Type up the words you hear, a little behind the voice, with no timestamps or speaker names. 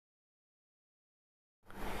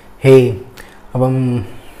Hey, അപ്പം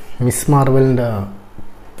miss മാർവലിൻ്റെ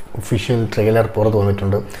official trailer പുറത്ത്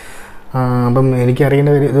വന്നിട്ടുണ്ട്. അപ്പം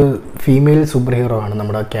എനിക്കറിയേണ്ട ഇത് ഫീമെയിൽ സൂപ്പർ ഹീറോ ആണ്.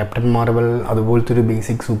 നമ്മുടെ ക്യാപ്റ്റൻ മാർവൽ അതുപോലത്തെ ഒരു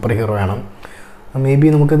ബേസിക് സൂപ്പർ ഹീറോ ആണ്. മേ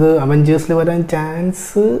ബി നമുക്കിത് അവഞ്ചേഴ്സിൽ വരാൻ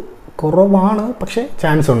ചാൻസ് കുറവാണ്, പക്ഷേ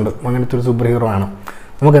ചാൻസ് ഉണ്ട്. അങ്ങനത്തെ ഒരു സൂപ്പർ ഹീറോ ആണ്.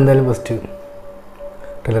 നമുക്ക് എന്തായാലും ഫസ്റ്റ്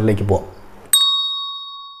ട്രെയിലറിലേക്ക് പോവാം.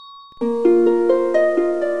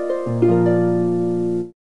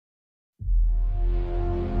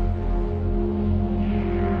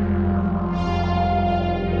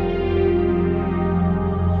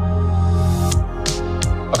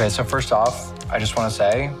 Okay, so first off, I just want to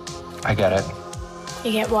say, I get it.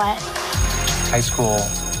 You get what? High school.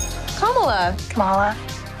 Kamala.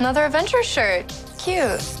 Another adventure shirt.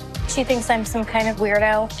 Cute. She thinks I'm some kind of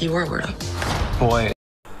weirdo. You are a weirdo. Boy.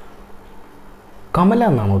 Kamala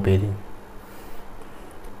എന്നാണോ പേര്?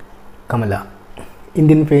 Kamala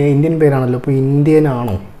Indian പേരാണല്ലോ. അപ്പോൾ Indian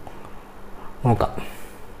ആണോ നോക്കാം.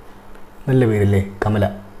 നല്ല പേരല്ലേ Kamala.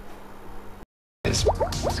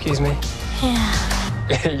 Excuse me? Yeah.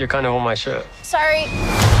 You're kind of on my shirt. Sorry.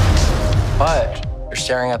 But you're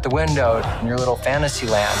staring out the window in your little fantasy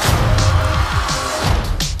land.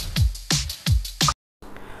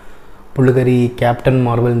 പുള്ളിക്കാരി captain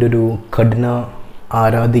മാർവലിൻ്റെ ഒരു കഠിന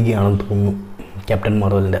ആരാധികയാണെന്ന് തോന്നുന്നു. Captain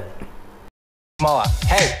മാർവലിൻ്റെ. Kamala,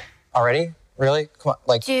 hey! Already? Really? Come on,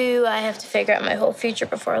 like... Do I have to figure out my whole future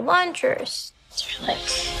before lunch, or is there like...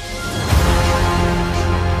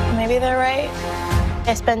 Maybe they're right.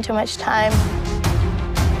 I spend too much time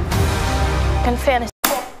in fantasy.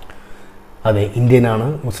 അതെ, ഇന്ത്യനാണ്,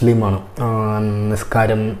 മുസ്ലിമാണ്.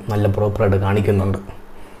 നിസ്കാരം നല്ല പ്രോപ്പറായിട്ട് കാണിക്കുന്നുണ്ട്.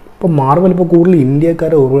 ഇപ്പോൾ Marvel ഇപ്പോൾ കൂടുതൽ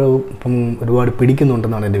ഇന്ത്യക്കാരെ ഇപ്പം ഒരുപാട്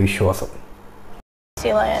പിടിക്കുന്നുണ്ടെന്നാണ് എൻ്റെ വിശ്വാസം.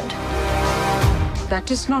 Land. That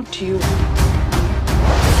is not you.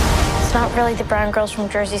 It's not really the brown girls from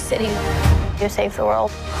Jersey City who save the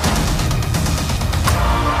world.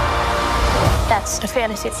 That's a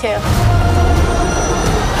fantasy too.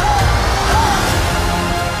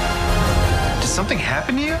 Did something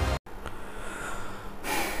happen to you?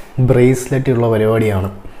 Bracelet ഉള്ള പരിപാടിയാണ്.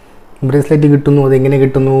 ബ്രേസ്ലെറ്റ് കിട്ടുന്നു, അതെങ്ങനെ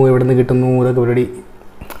കിട്ടുന്നു, എവിടെ നിന്ന് കിട്ടുന്നു, ഇതൊക്കെ പരിപാടി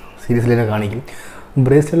സീരീസിലൊക്കെ കാണിക്കും.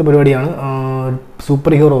 ബ്രേസ്ലെറ്റ് പരിപാടിയാണ്.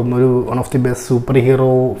 സൂപ്പർ ഹീറോ, ഒരു one of the best super hero,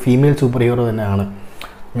 female super hero തന്നെയാണ്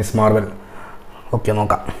മിസ് മാർവൽ. ഓക്കെ,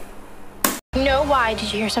 നോക്കാം. No, why? Did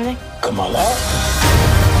you hear something? Kamala?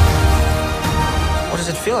 What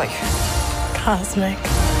does it feel like? Cosmic.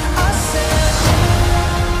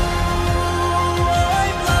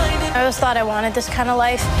 I always thought I wanted this kind of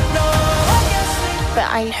life, but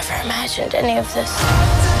I never imagined any of this.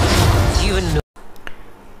 Do you even know?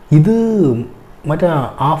 ഇത് മറ്റേ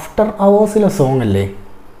after അവേഴ്സിലെ song അല്ലേ,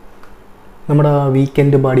 നമ്മുടെ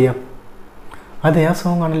weekend പാടിയ? അതെ, ആ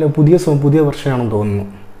song ആണല്ലോ. പുതിയ വെർഷനാണെന്ന് തോന്നുന്നു.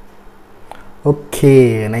 Okay,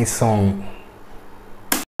 nice song.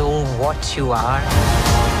 Know what you are?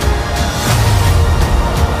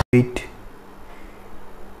 Wait,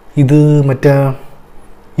 ഇത് മറ്റേ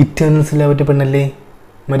ഇറ്റേണൽസിലെ മറ്റേ പെണ്ണല്ലേ,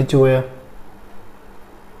 മരിച്ചുപോയ?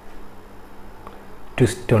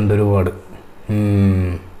 ട്വിസ്റ്റ് ഉണ്ട് ഒരുപാട്.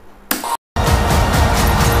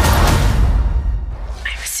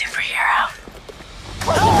 I'm a superhero.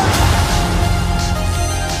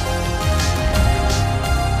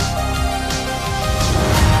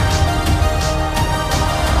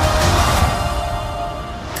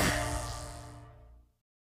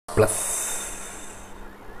 Plus.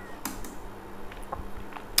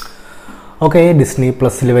 Okay, Disney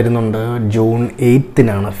പ്ലസ്സിൽ വരുന്നുണ്ട്. June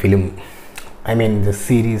 8-നാണ് film, I mean the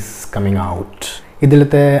series coming out.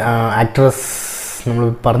 ഇതിലത്തെ ആക്ട്രസ് നമ്മൾ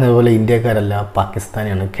പറഞ്ഞതുപോലെ ഇന്ത്യക്കാരല്ല,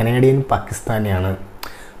 പാകിസ്ഥാനിയാണ്. കനേഡിയൻ പാകിസ്ഥാനിയാണ്.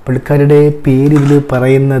 പുള്ളിക്കാരുടെ പേര് ഇതിൽ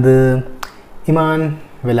പറയുന്നത് ഇമാൻ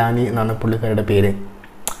വെലാനി എന്നാണ് പുള്ളിക്കാരുടെ പേര്.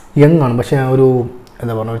 യങ് ആണ്, പക്ഷേ ഒരു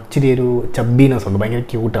എന്താ പറയുക, ഇച്ചിരി ഒരു ചബ്ബീനെസ് ഉണ്ട്. ഭയങ്കര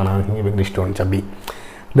ക്യൂട്ടാണ്, എനിക്ക് ഭയങ്കര ഇഷ്ടമാണ് ചബ്ബി.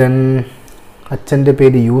 ദെൻ അച്ഛൻ്റെ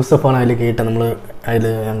പേര് യൂസഫാണ്. അതിൽ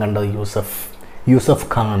ഞാൻ കണ്ടത് യൂസഫ്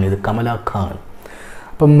ഖാൻ. ഇത് കമല ഖാൻ.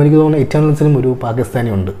 അപ്പം എനിക്ക് തോന്നുന്നു ഇറ്റേണൽസിലും ഒരു പാകിസ്ഥാനി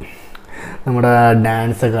ഉണ്ട്. നമ്മുടെ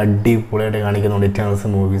ഡാൻസൊക്കെ അടിപൊളിയായിട്ട് കാണിക്കുന്നുണ്ട് ഇറ്റേണൽസ്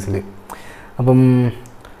മൂവീസിൽ. അപ്പം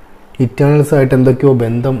ഇറ്റേണൽസായിട്ട് എന്തൊക്കെയോ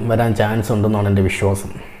ബന്ധം വരാൻ ചാൻസ് ഉണ്ടെന്നാണ് എൻ്റെ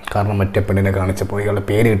വിശ്വാസം. കാരണം മറ്റേ പെണ്ണിനെ കാണിച്ചപ്പോൾ ഇയാളുടെ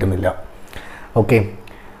പേര് കിട്ടുന്നില്ല. ഓക്കെ,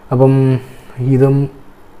 അപ്പം ഇതും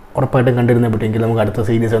ഉറപ്പായിട്ടും കണ്ടിരുന്നേ പറ്റുമെങ്കിൽ നമുക്ക് അടുത്ത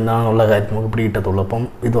സീരീസ് എന്താണെന്നുള്ള കാര്യം നമുക്ക് പിടികിട്ടത്തുള്ളൂ. അപ്പം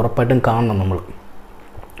ഇത് ഉറപ്പായിട്ടും കാണണം നമ്മൾ.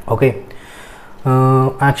 ഓക്കെ,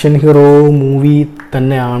 ആക്ഷൻ ഹീറോ മൂവി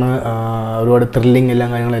തന്നെയാണ്. ഒരുപാട് ത്രില്ലിങ്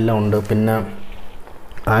കാര്യങ്ങളെല്ലാം ഉണ്ട്. പിന്നെ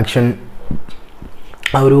ആക്ഷൻ,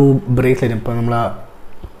 ആ ഒരു ബ്രേസ്ലെറ്റ്, ഇപ്പോൾ നമ്മൾ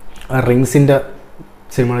റിങ്സിൻ്റെ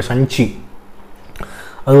സിനിമ ഷങ്ചി,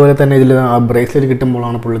 അതുപോലെ തന്നെ ഇതിൽ ആ ബ്രേസ്ലെറ്റ്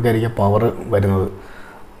കിട്ടുമ്പോഴാണ് പുള്ളിക്കാരിക്ക് പവർ വരുന്നത്.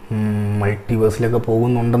 മൾട്ടിവേഴ്സിലൊക്കെ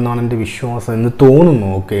പോകുന്നുണ്ടെന്നാണ് എൻ്റെ വിശ്വാസം എന്ന് തോന്നുന്നു.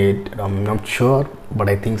 Okay, I am not sure, but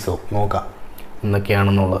I think so. നോക്കാം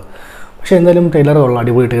എന്തൊക്കെയാണെന്നുള്ളത്. പക്ഷേ എന്തായാലും ട്രെയിലർ ഉള്ള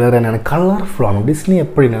അടിപൊളി ട്രെയിലർ തന്നെയാണ്. കളർഫുള്ളാണ്. ഡിസ്നി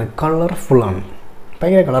എപ്പോഴും കളർഫുള്ളാണ്,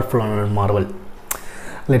 ഭയങ്കര കളർഫുള്ളാണ് Marvel.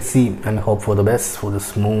 Let see and hope for the best for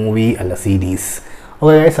this movie അല്ല സീരീസ്.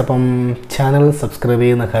 ഓക്കെ ഗൈസ്, അപ്പം ചാനൽ സബ്സ്ക്രൈബ്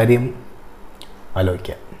ചെയ്യുന്ന കാര്യം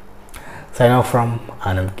ആലോചിക്കാം. Sign off from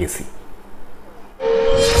Anand KC.